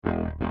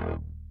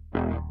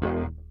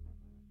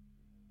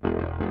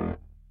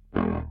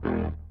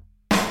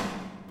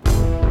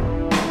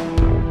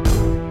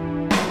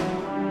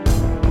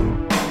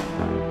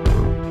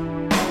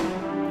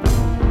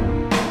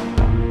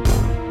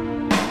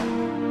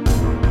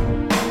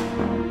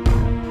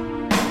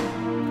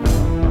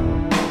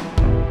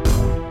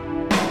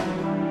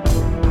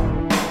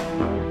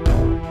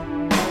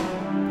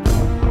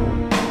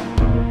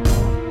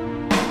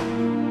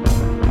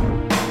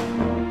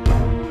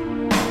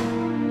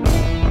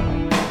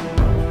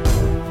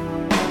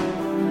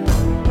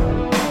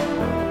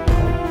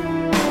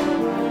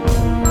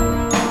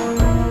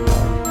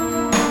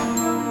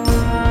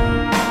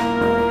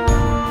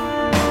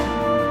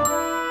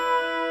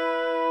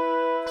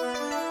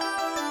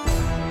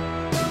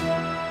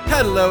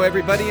Hello,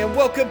 everybody, and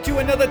welcome to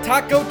another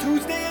Taco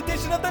Tuesday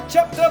edition of the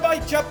Chapter by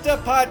Chapter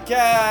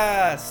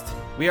podcast.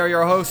 We are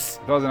your hosts.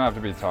 It doesn't have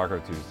to be Taco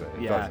Tuesday.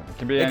 It doesn't. It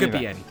can be anything. It could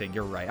be anything.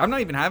 You're right. I'm not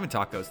even having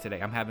tacos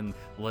today. I'm having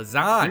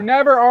lasagna. You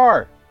never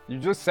are. You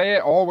just say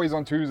it always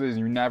on Tuesdays, and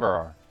you never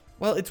are.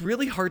 Well, it's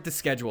really hard to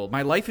schedule.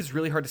 My life is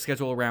really hard to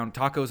schedule around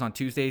tacos on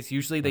Tuesdays.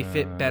 Usually they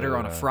fit better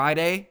on a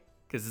Friday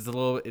because it's a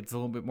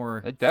little bit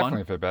more It definitely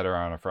fun. fit better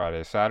on a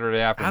Friday. Saturday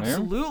afternoon?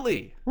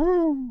 Absolutely.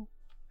 Woo!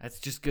 That's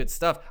just good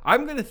stuff.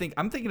 I'm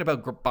thinking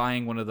about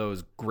buying one of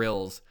those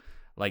grills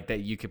like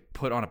that you could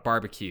put on a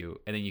barbecue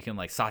and then you can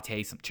like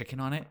saute some chicken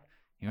on it.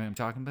 You know what I'm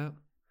talking about?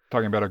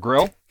 Talking about a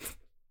grill?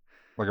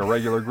 Like a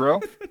regular grill?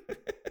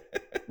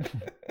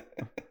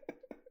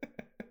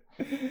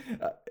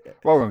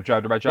 Welcome to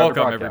Chapter by Chapter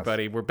Welcome, podcast.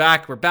 everybody. We're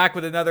back. We're back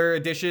with another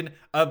edition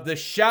of the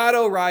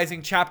Shadow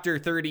Rising Chapter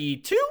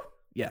 32.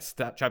 Yes,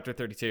 Chapter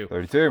 32.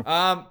 32.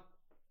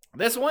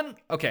 This one,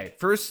 okay,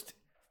 first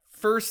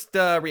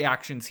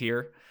reactions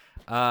here.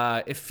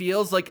 It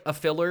feels like a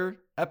filler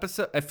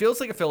episode. It feels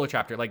like a filler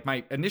chapter. Like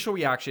my initial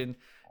reaction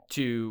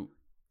to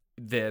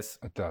this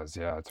It does,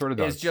 yeah. It sort of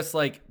does. is just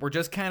like we're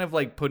just kind of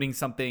like putting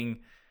something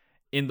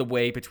in the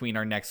way between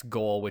our next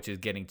goal, which is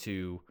getting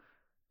to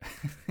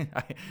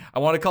I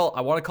want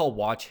to call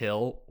Watch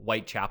Hill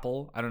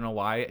Whitechapel. I don't know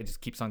why. It just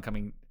keeps on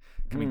coming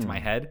to my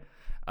head.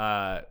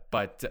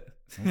 But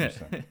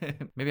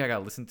maybe I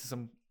gotta listen to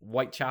some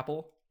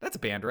Whitechapel. That's a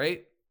band,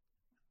 right?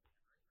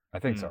 I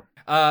think so.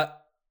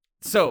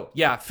 So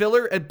yeah,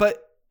 filler.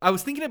 But I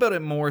was thinking about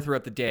it more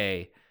throughout the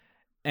day,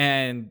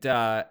 and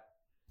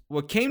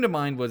what came to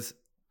mind was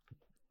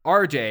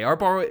RJ, our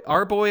boy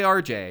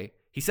RJ.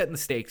 He's setting the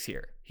stakes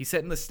here. He's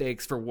setting the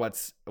stakes for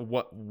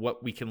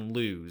what we can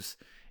lose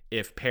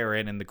if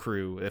Perrin and the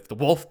crew, if the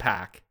Wolf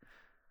Pack,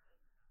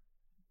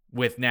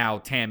 with now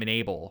Tam and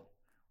Abel,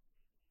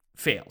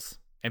 fails,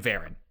 and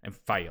Varen and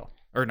Fael,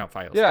 or not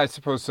Fael. Yeah, I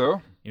suppose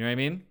so. You know what I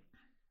mean?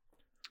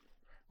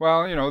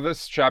 Well, you know,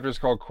 this chapter is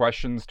called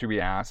Questions to be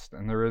Asked,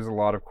 and there is a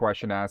lot of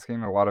question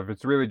asking.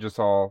 It's really just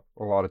all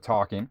a lot of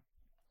talking.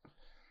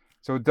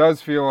 So it does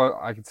feel,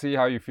 I can see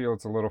how you feel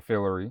it's a little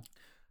fillery.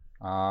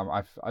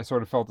 I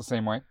sort of felt the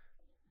same way.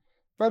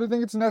 But I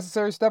think it's a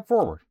necessary step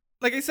forward.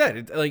 Like I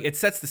said, it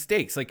sets the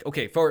stakes. Like,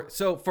 okay, for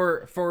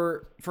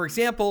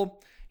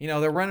example, you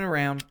know, they're running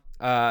around.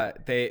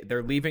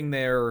 They're leaving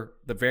the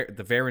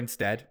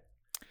Varenstead.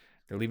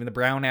 They're leaving the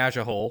Brown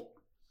Azure Hole.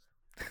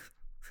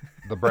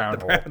 The brown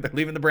hole. They're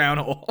leaving the Brown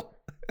Hole.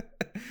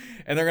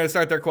 And they're going to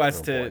start their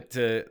quest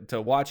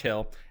to Watch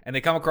Hill. And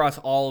they come across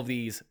all of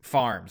these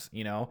farms,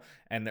 you know,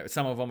 and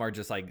some of them are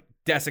just like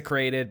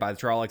desecrated by the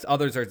Trollocs.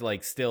 Others are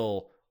like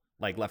still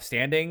like left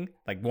standing.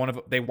 Like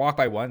they walk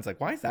by one. It's like,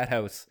 why is that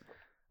house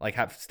like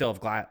still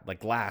have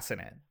glass in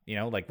it? You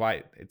know, like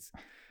why it's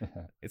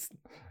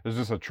There's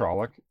just a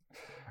Trolloc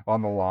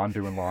on the lawn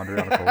doing laundry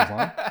on a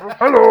clothesline. Oh,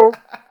 hello.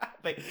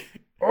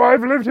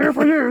 I've lived here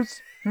for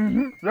years.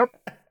 Mm-hmm. Yep.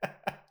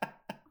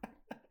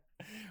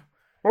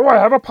 Oh, I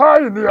have a pie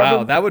in the oven.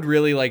 Wow, that would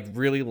really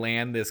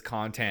land this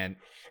content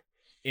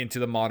into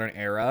the modern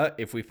era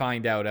if we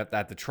find out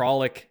that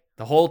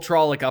the whole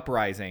Trolloc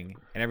uprising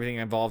and everything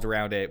involved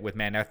around it with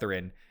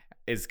Manetheren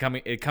is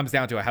coming. It comes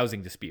down to a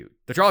housing dispute.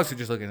 The Trollocs are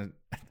just looking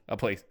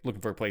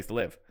for a place to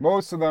live.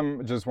 Most of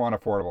them just want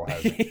affordable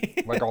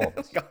housing, like all of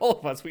us. Like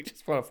all of us, we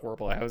just want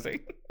affordable housing.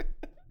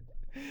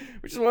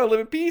 We just want to live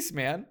in peace,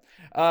 man.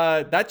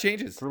 That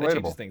changes. That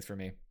changes things for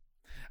me.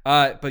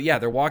 But yeah,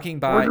 they're walking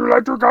by. Would you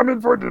like to come in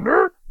for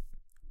dinner?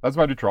 That's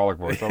my new Trolloc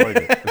voice. I like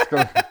it.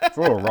 It's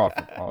a little rough.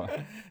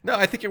 No,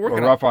 I think you're working.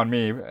 A little rough on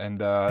me,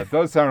 and it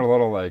does sound a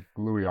little like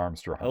Louis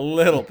Armstrong. A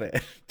little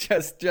bit,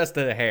 just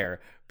a hair.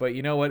 But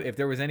you know what? If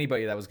there was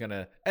anybody that was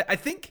gonna, I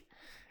think,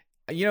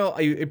 you know,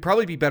 it'd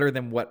probably be better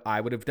than what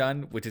I would have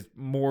done, which is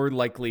more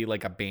likely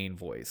like a Bane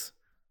voice,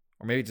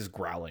 or maybe just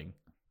growling.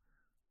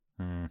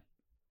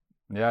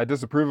 Yeah, I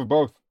disapprove of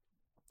both.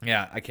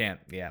 Yeah, I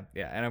can't. Yeah.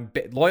 And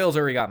Loyal's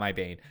already got my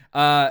Bane.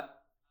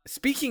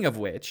 Speaking of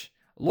which,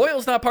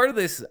 Loyal's not part of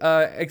this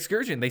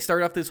excursion. They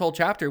start off this whole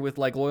chapter with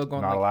like Loyal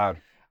going, not allowed.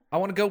 I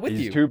want to go with you.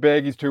 He's too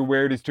big. He's too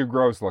weird. He's too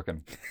gross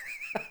looking.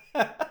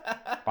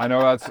 I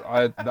know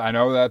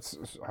that's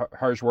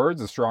harsh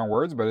words, it's strong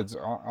words, but it's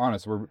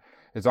honest.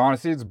 It's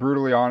honesty. It's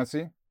brutally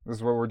honesty. This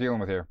is what we're dealing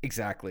with here.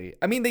 Exactly.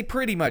 I mean, they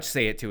pretty much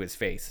say it to his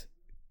face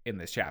in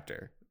this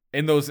chapter.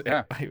 In those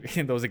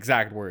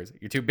exact words.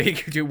 You're too big,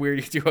 you're too weird,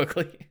 you're too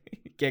ugly.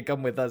 You can't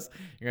come with us.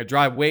 You're going to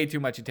drive way too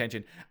much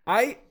attention.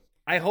 I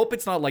hope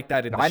it's not like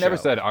that in the show. I never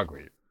said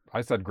ugly. I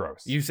said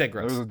gross. You said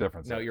gross. There's a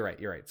difference. No, you're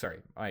right.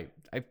 Sorry. I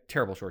have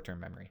terrible short-term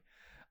memory.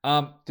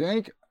 Do you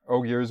think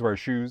Ogiers wear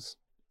shoes?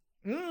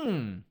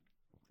 Right?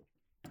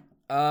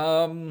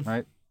 Oh.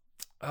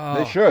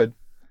 They should.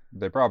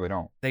 They probably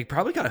don't. They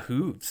probably got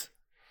hooves.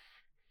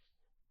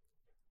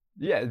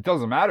 Yeah, it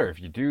doesn't matter if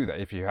you do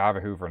that. If you have a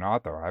hoof or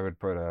not, though, I would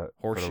put a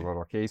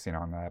little casing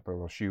on that, put a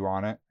little shoe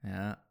on it.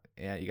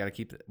 Yeah, you got to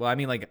keep it. Well, I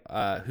mean, like,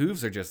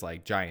 hooves are just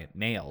like giant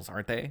nails,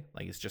 aren't they?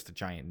 Like, it's just a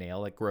giant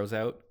nail that grows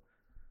out.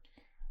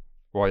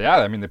 Well, yeah,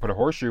 I mean, they put a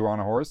horseshoe on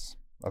a horse.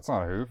 That's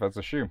not a hoof, that's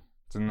a shoe.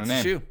 It's in the It's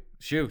name. a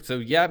shoe. So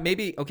yeah,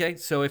 maybe okay.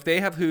 So if they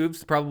have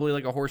hooves, probably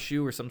like a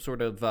horseshoe or some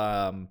sort of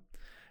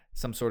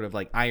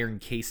like iron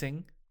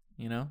casing.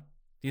 You know?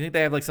 Do you think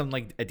they have like something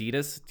like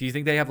Adidas? Do you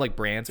think they have like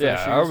brands for Yeah,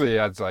 the I hope, shoes?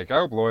 it's like, I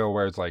hope Loyal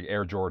wears like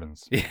Air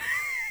Jordans. Yeah.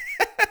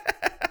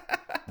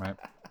 Right?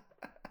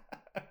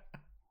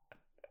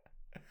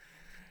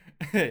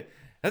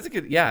 That's a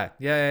good.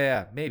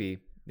 Yeah. Maybe.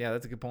 Yeah,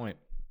 that's a good point.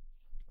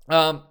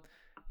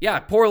 Yeah,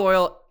 poor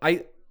Loyal.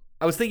 I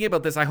was thinking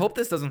about this. I hope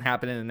this doesn't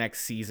happen in the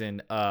next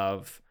season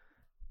of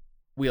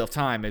Wheel of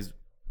Time. Is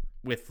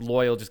with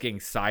Loyal just getting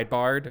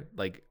sidebarred.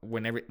 Like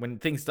when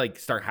things like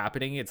start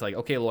happening, it's like,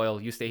 okay,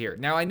 Loyal, you stay here.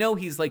 Now I know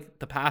he's like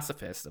the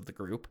pacifist of the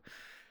group,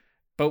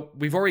 but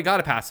we've already got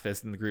a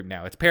pacifist in the group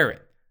now. It's Perrin.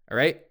 All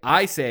right.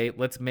 I say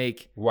let's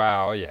make.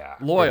 Wow, yeah.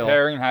 Loyal.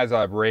 Perrin has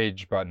a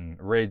rage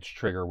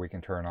trigger we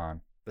can turn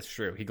on. That's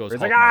true. He goes. He's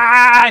Hulk like,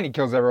 mode. and he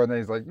kills everyone. And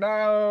he's like,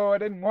 no, I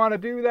didn't want to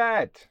do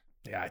that.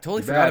 Yeah, I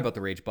totally Too forgot bad. about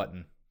the rage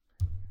button.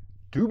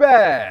 Too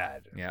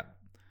bad. Yeah.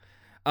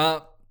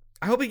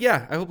 I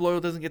hope Loyal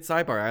doesn't get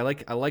sidebar. I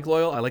like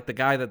Loyal. I like the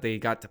guy that they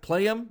got to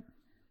play him.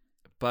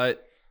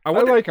 But I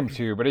like him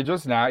too, but he's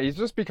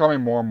just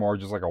becoming more and more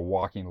just like a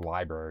walking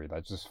library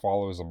that just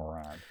follows him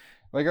around.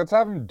 Like, let's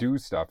have him do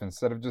stuff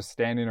instead of just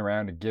standing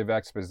around and give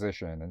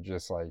exposition and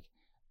just like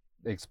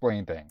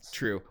explain things.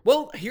 True.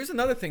 Well, here's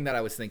another thing that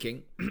I was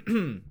thinking.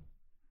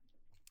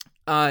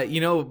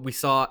 We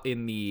saw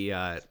in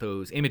the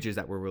those images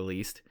that were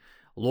released,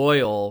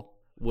 Loyal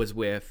was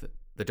with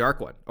the Dark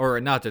One, or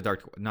not the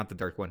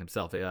Dark One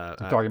himself.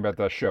 Talking about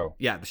the show.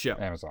 Yeah, the show.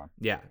 Amazon.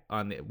 Yeah,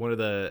 on one of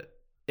the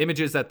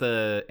images that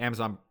the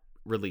Amazon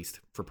released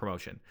for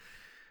promotion.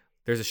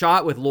 There's a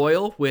shot with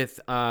Loyal with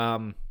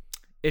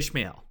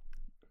Ishmael.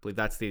 I believe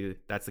that's the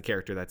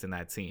character that's in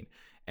that scene.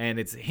 And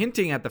it's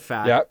hinting at the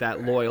fact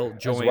that Loyal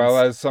joins. As well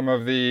as some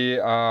of the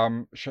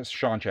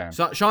Sean Chan.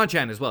 Sean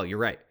Chan as well, you're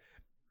right.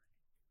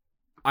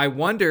 I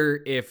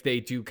wonder if they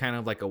do kind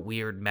of like a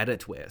weird meta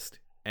twist.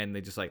 And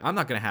they just like, I'm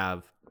not going to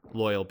have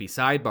Loyal be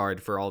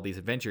sidebarred for all these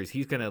adventures.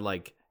 He's going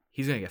to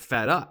get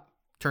fed up,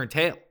 turn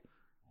tail.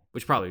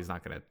 Which probably is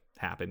not going to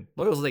happen.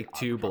 Loyal's like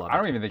too beloved. I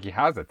don't even think he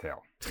has a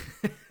tail.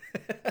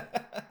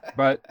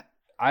 But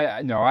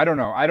I don't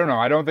know. I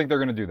don't think they're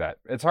going to do that.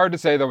 It's hard to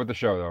say, though, with the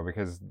show, though,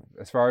 because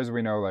as far as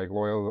we know, like,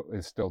 Loyal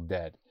is still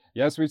dead.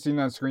 Yes, we've seen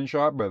that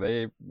screenshot, but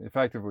they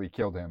effectively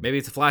killed him. Maybe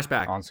it's a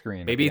flashback. On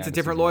screen. Maybe it's a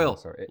different Loyal.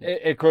 So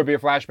it could be a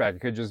flashback. It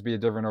could just be a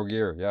different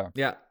Ogier, yeah.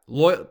 Yeah.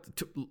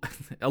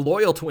 A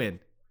Loyal twin.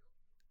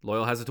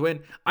 Loyal has a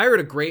twin. I heard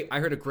a great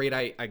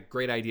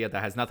idea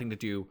that has nothing to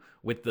do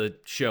with the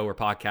show or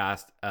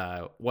podcast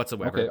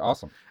whatsoever. Okay,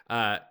 awesome.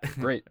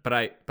 Great. But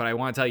I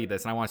want to tell you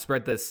this, and I want to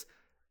spread this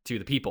to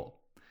the people.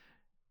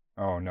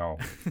 Oh no,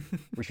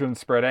 we shouldn't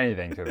spread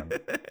anything to them.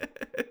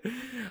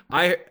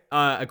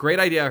 A great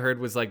idea I heard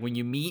was like, when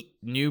you meet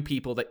new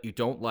people that you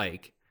don't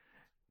like,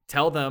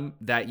 tell them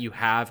that you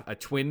have a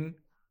twin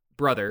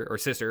brother or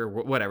sister, or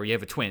whatever. You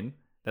have a twin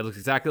that looks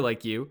exactly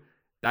like you.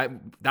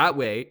 That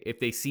way, if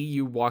they see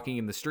you walking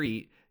in the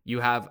street, you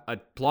have a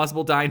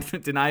plausible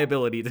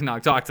deniability to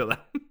not talk to them.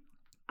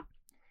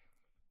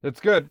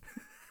 It's good.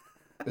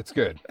 It's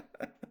good.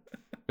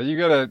 But you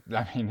gotta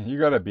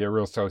be a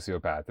real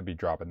sociopath to be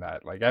dropping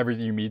that. Like,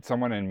 you meet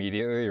someone and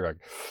immediately you're like,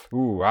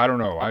 ooh, I don't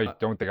know. I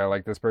don't think I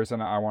like this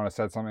person. I want to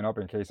set something up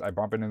in case I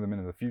bump into them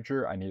in the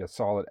future. I need a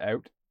solid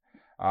out.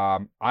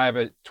 I have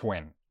a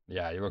twin.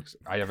 Yeah,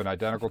 I have an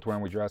identical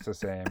twin. We dress the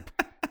same.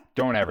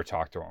 Don't ever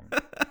talk to him.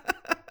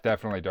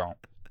 Definitely don't.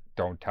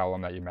 Don't tell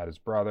him that you met his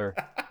brother.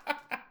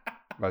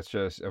 Let's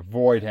just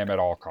avoid him at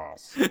all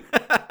costs.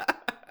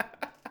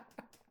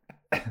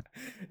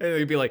 And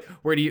they'd be like,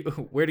 where do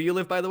you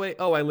live, by the way?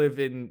 Oh, I live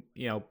in,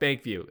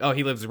 Bankview. Oh,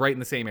 he lives right in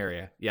the same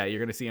area. Yeah, you're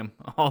going to see him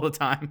all the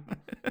time.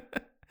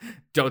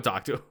 Don't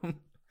talk to him.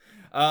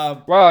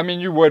 Well, I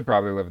mean, you would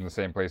probably live in the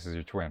same place as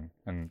your twin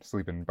and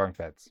sleep in bunk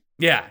beds.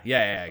 Yeah,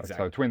 exactly. That's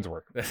how twins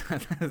work.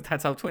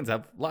 That's how twins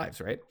have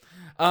lives, right?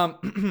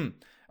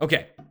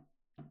 Okay.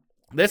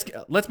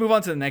 Let's move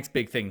on to the next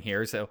big thing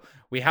here. So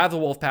we have the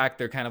wolf pack.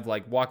 They're kind of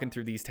like walking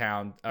through these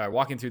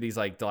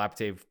like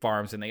dilapidated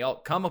farms, and they all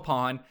come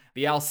upon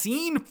the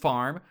Alcine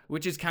farm,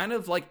 which is kind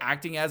of like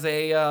acting as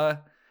a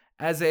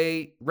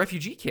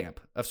refugee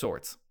camp of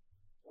sorts.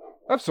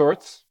 Of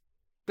sorts.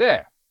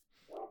 Yeah.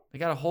 They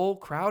got a whole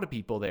crowd of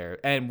people there,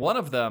 and one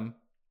of them,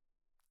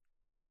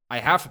 I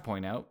have to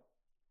point out,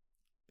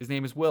 his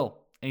name is Will.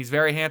 And he's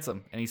very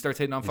handsome. And he starts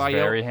hitting on Faye. He's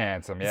very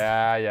handsome.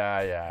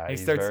 Yeah. He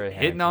He's starts very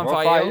hitting handsome.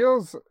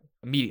 on Faye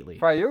immediately.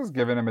 Faye's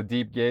giving him a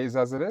deep gaze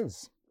as it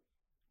is.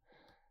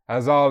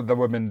 As all the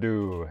women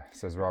do,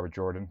 says Robert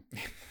Jordan.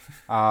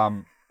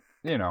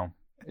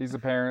 He's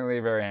apparently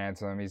very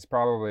handsome. He's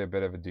probably a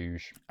bit of a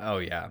douche. Oh,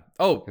 yeah.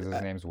 Oh, because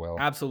his name's Will.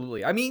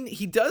 Absolutely. I mean,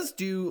 he does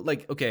do,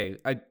 like, okay,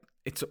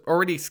 it's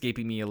already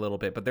escaping me a little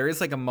bit, but there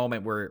is, like, a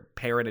moment where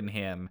Perrin and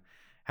him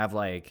have,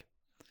 like,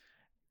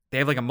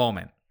 a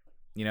moment,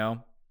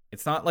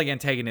 It's not like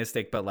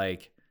antagonistic, but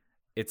like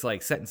it's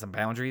like setting some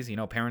boundaries.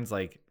 Perrin's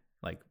like,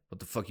 what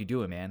the fuck you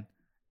doing, man?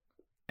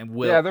 And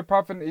Will. Yeah, they're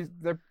puffing.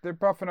 They're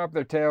puffing up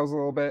their tails a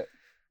little bit,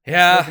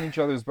 Yeah. licking each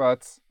other's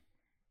butts.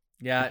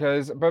 Yeah.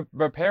 Because,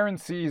 but Perrin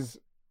sees,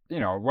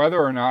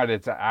 whether or not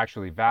it's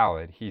actually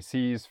valid, he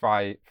sees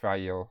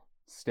Fail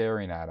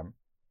staring at him,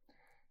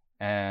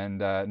 and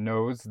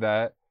knows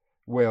that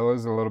Will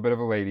is a little bit of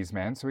a ladies'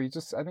 man. So I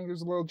think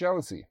there's a little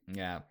jealousy.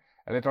 Yeah.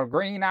 A little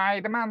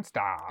green-eyed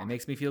monster. It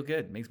makes me feel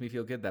good. It makes me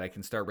feel good that I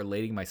can start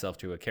relating myself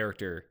to a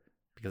character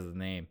because of the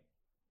name.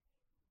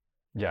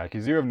 Yeah,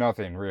 because you have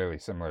nothing really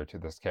similar to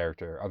this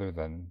character other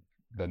than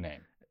the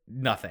name.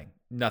 Nothing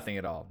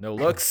at all. No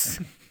looks,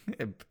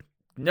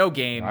 no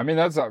game. I mean,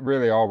 that's not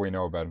really all we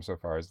know about him so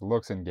far is the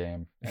looks in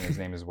game, and his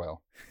name is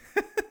Will.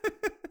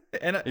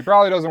 And he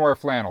probably doesn't wear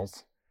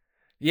flannels.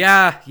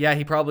 Yeah,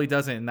 he probably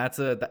doesn't. And that's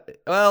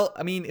well,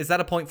 I mean, is that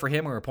a point for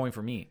him or a point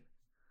for me?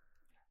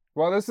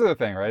 Well, this is the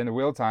thing, right? In the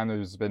wheel time,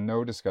 there's been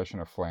no discussion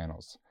of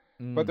flannels,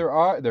 but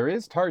there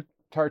is tartan,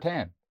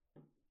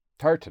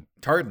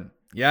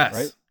 yes,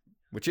 right?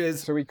 Which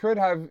is so he could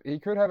have a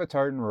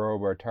tartan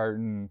robe or a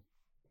tartan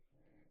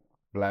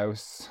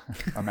blouse,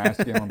 a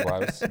masculine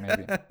blouse,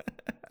 maybe.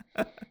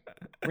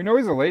 We know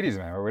he's a ladies'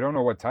 man, but we don't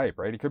know what type,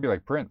 right? He could be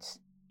like Prince.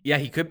 Yeah,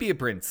 he could be a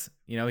prince.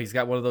 He's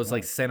got one of those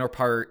like center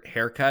part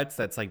haircuts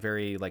that's like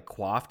very like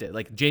coiffed,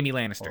 like Jaime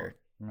Lannister.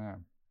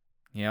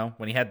 Yeah.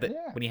 When he had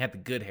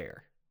the good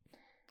hair.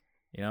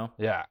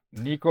 Yeah,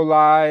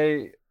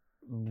 Nikolai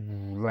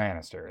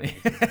Lannister.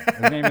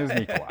 His name is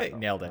Nikolai.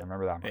 Nailed it. I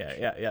remember that much.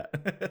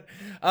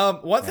 Yeah.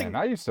 One thing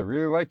I used to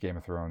really like Game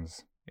of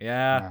Thrones.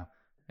 Yeah.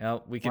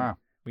 We can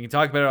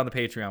talk about it on the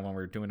Patreon when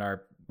we're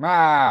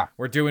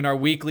doing our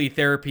weekly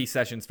therapy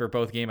sessions for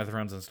both Game of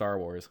Thrones and Star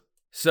Wars.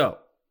 So,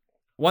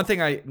 one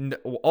thing I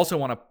also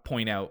want to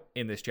point out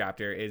in this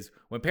chapter is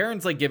when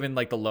Perrin's like given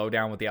like the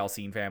lowdown with the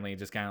Alcine family,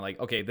 just kind of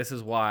like, okay, this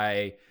is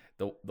why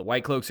the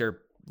White Cloaks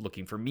are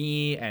looking for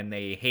me, and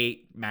they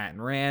hate Matt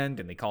and Rand,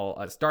 and they call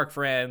us dark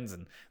friends,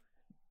 and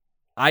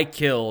I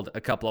killed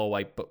a couple of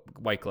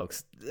white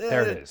cloaks.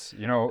 There it is.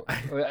 Yeah,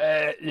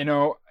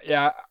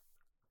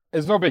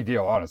 it's no big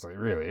deal, honestly,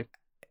 really.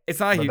 It's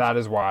not huge. That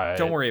is why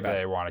don't worry about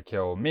they want to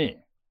kill me.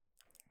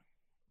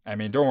 I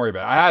mean, don't worry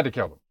about it. I had to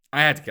kill them.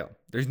 I had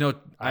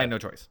no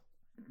choice.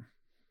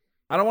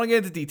 I don't want to get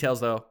into details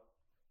though,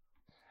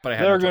 but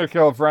they were going to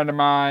kill a friend of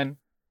mine,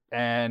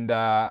 and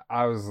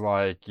I was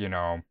like,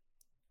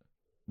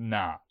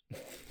 nah.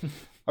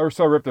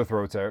 So I ripped their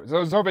throats out.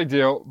 So it's no big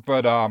deal,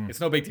 but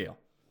it's no big deal.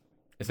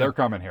 They're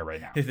coming here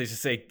right now. They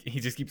just say, he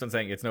just keeps on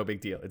saying it's no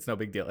big deal. It's no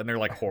big deal, and they're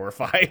like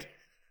horrified.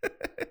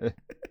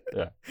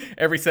 Yeah.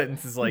 Every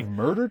sentence is like,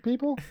 murdered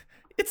people.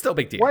 It's no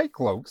big deal. White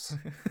cloaks.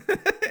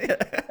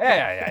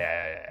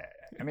 Yeah.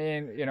 I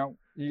mean,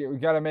 you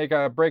got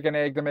to break an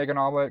egg to make an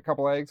omelet. A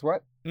couple eggs.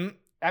 What?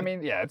 I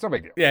mean, yeah, it's no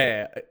big deal.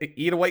 Yeah.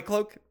 Eat a white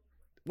cloak.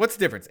 What's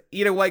the difference?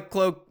 Eat a white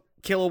cloak.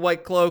 Kill a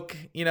white cloak,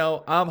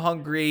 I'm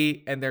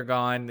hungry and they're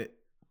gone.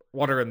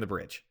 Water in the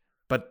bridge.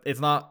 But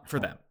it's not for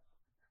them.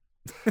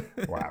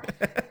 Wow.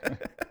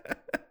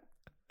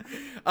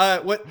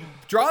 What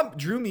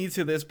drew me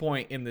to this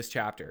point in this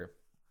chapter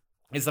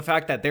is the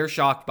fact that they're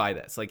shocked by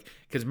this. Like,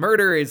 because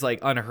murder is like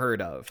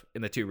unheard of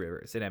in the Two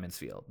Rivers in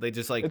Emmonsfield. They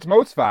just like... It's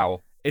most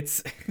foul.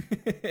 It's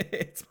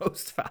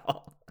most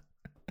foul.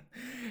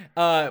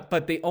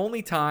 But the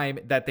only time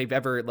that they've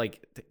ever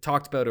like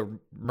talked about a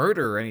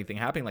murder or anything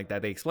happening like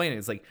that, they explain it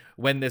is like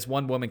when this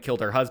one woman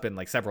killed her husband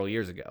like several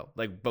years ago,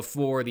 like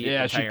before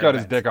the she cut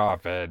his dick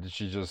off and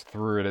she just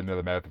threw it into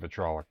the mouth of a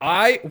Trolloc.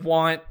 I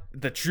want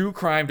the true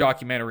crime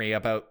documentary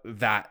about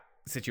that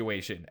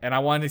situation, and I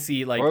want to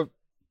see like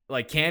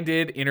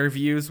candid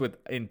interviews with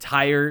the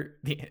entire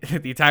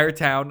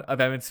town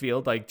of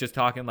Emmonsfield, like just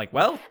talking like,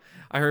 well,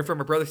 I heard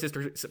from a brother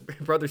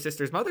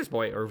sister's mother's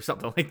boy or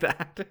something like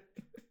that.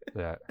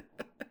 Yeah.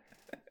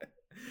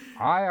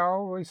 I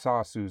always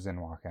saw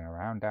Susan walking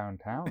around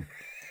downtown,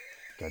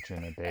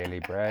 getting her daily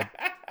bread.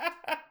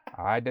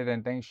 I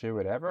didn't think she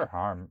would ever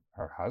harm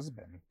her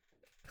husband,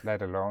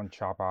 let alone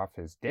chop off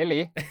his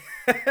dilly.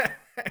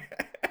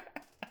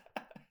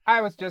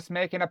 I was just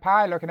making a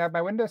pie looking out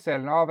my windowsill,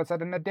 and all of a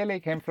sudden a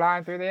dilly came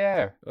flying through the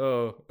air.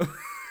 Oh.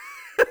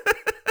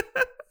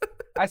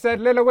 I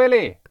said, "Little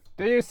Willie,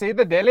 do you see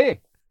the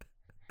dilly?"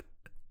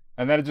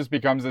 And then it just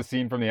becomes a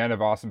scene from the end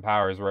of Austin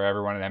Powers where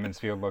everyone in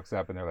Emmonsfield looks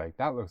up and they're like,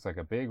 that looks like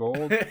a big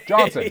old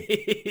Johnson.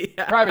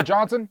 Yeah. Private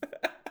Johnson.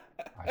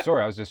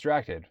 Sorry, I was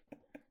distracted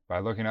by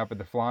looking up at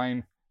the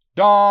flying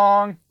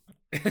dong.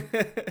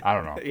 I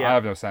don't know. Yeah. I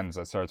have no sentence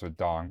that starts with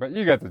dong, but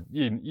you guys have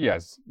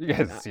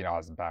seen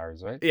Austin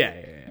Powers, right?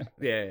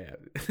 Yeah.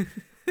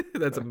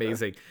 That's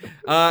amazing.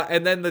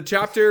 And then the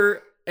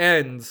chapter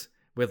ends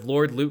with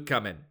Lord Luke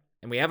coming.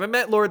 And we haven't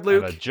met Lord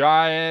Luke. And a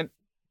giant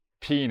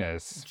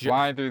penis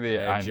flying through the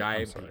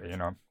giant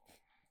penis.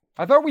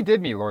 I thought we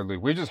did meet Lord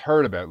Luke. We just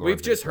heard about Lord Luke.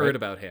 We've just heard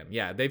about him.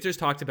 Yeah, they've just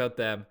talked about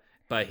them,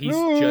 but he's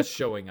just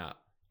showing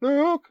up.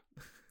 Luke.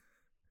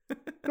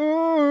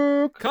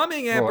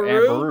 Coming, Aunt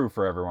Beru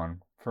for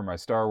everyone. For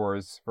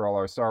all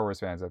our Star Wars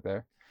fans out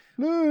there.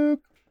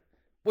 Luke.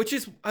 Which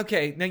is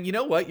okay. Now you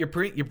know what you're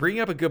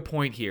bringing up a good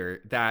point here.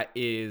 That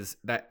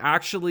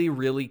actually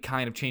really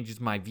kind of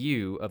changes my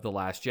view of the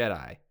Last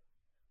Jedi.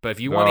 But if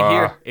you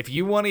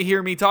want to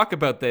hear me talk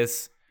about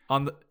this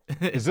on the,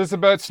 is this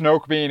about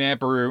Snoke being Aunt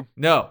Beru?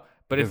 No,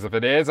 but if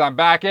it is, I'm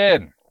back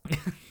in.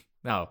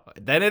 No,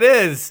 then it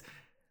is.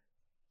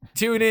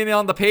 Tune in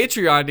on the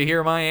Patreon to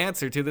hear my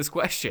answer to this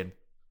question.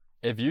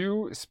 If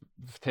you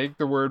take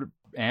the word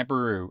Aunt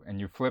Beru and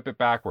you flip it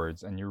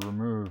backwards and you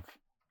remove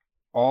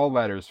all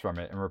letters from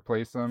it and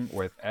replace them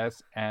with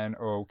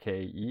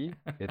Snoke,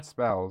 it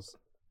spells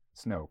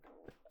Snoke.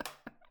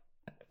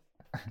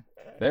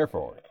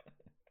 Therefore,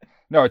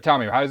 no, tell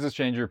me, how does this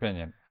change your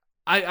opinion?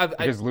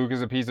 Because Luke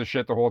is a piece of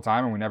shit the whole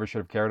time and we never should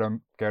have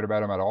cared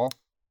about him at all?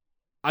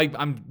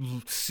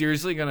 I'm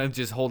seriously going to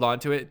just hold on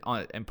to it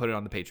and put it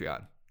on the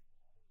Patreon.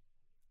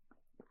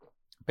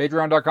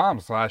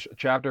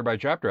 Patreon.com/chapter by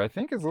chapter. I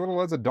think as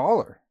little as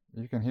 $1.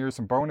 You can hear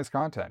some bonus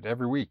content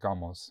every week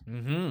almost.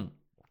 Mm-hmm.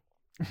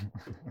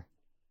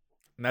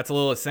 And that's a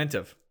little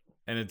incentive.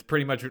 And it's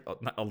pretty much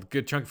a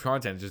good chunk of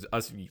content, just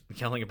us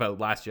yelling about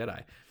Last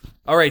Jedi.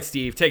 All right,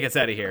 Steve, take us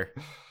out of here.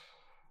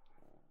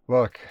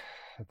 Look,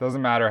 it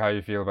doesn't matter how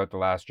you feel about The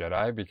Last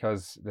Jedi,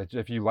 because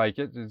if you like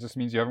it, it just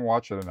means you haven't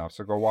watched it enough.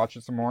 So go watch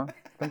it some more.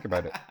 Think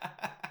about it.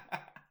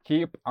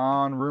 Keep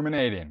on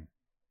ruminating.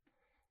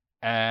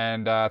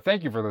 And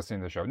thank you for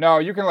listening to the show. No,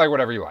 you can like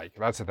whatever you like.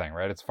 That's the thing,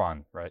 right? It's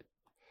fun, right?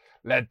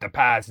 Let the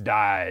past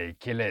die,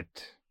 kill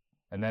it.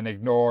 And then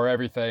ignore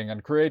everything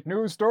and create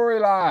new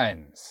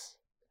storylines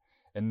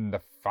in the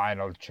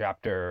final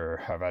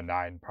chapter of a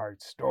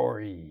 9-part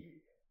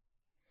story.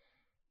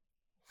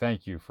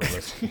 Thank you for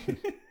listening.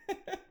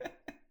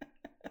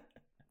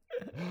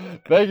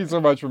 Thank you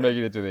so much for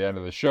making it to the end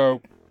of the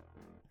show.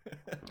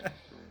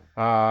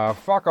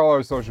 Fuck all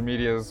our social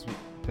medias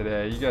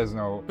today. You guys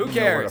know, who cares?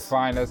 Know where to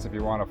find us if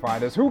you want to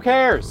find us. Who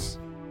cares?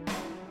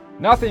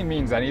 Nothing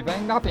means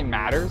anything. Nothing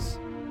matters.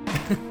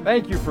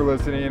 Thank you for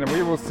listening, and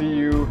we will see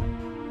you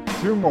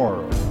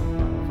tomorrow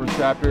for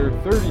chapter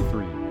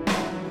 33.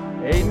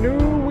 A new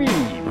weave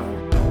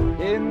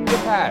in the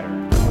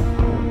pattern.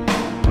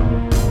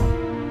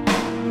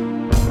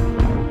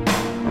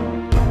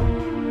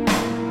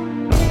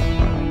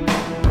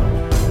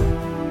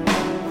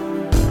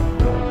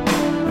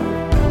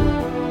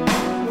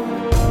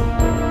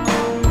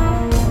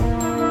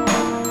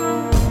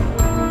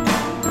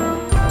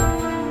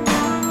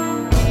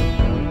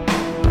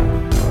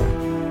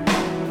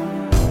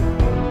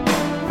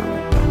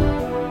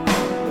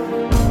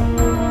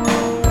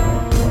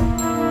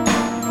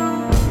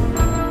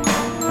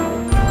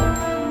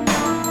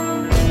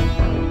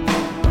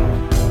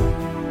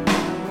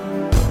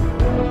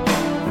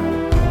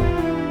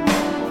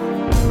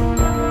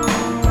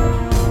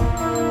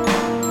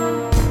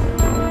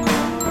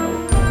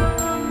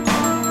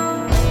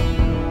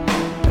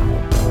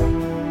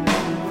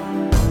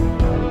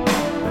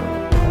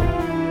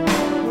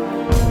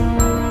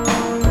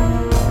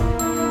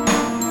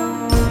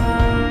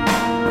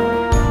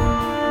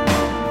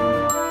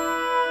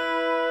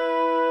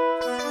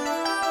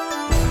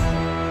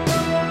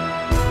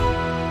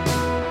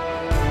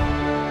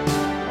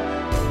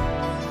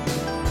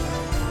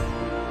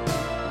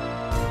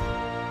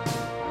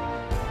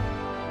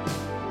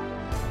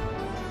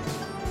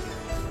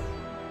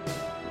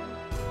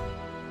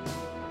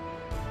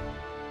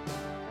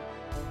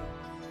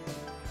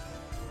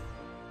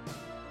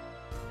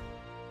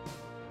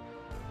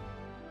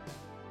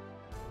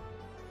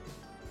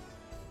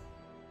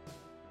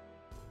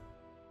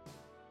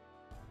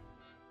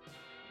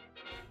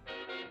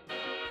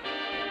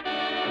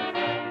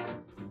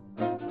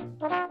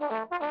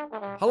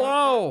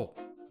 Hello!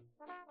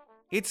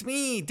 It's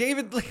me,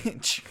 David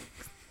Lynch.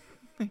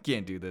 I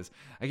can't do this.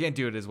 I can't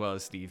do it as well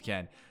as Steve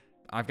can.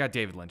 I've got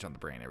David Lynch on the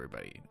brain,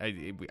 everybody.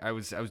 I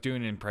was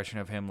doing an impression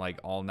of him like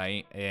all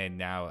night, and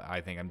now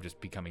I think I'm just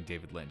becoming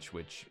David Lynch,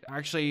 which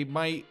actually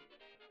might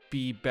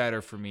be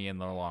better for me in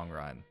the long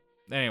run.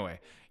 Anyway,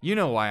 you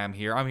know why I'm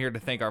here. I'm here to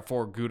thank our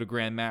 4 Gouda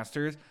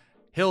Grandmasters,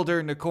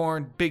 Hilder,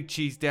 Nicorn, Big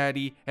Cheese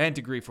Daddy, and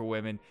Degree for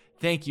Women.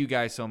 Thank you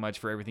guys so much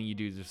for everything you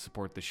do to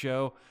support the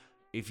show.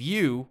 If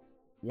you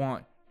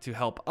want to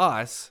help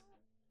us,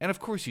 and of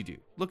course you do,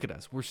 look at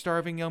us. We're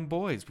starving young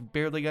boys. We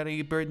barely got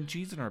any bread and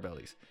cheese in our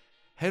bellies.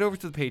 Head over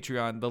to the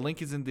Patreon. The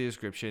link is in the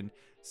description.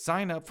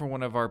 Sign up for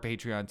one of our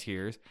Patreon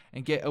tiers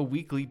and get a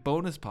weekly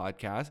bonus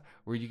podcast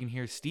where you can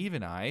hear Steve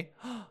and I.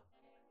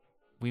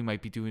 We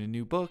might be doing a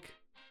new book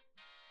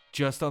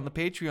just on the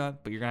Patreon,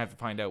 but you're going to have to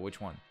find out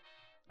which one.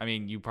 I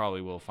mean, you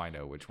probably will find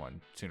out which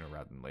one sooner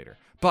rather than later.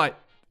 But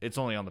it's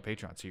only on the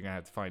Patreon, so you're going to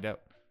have to find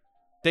out.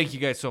 Thank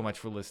you guys so much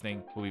for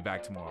listening. We'll be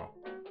back tomorrow.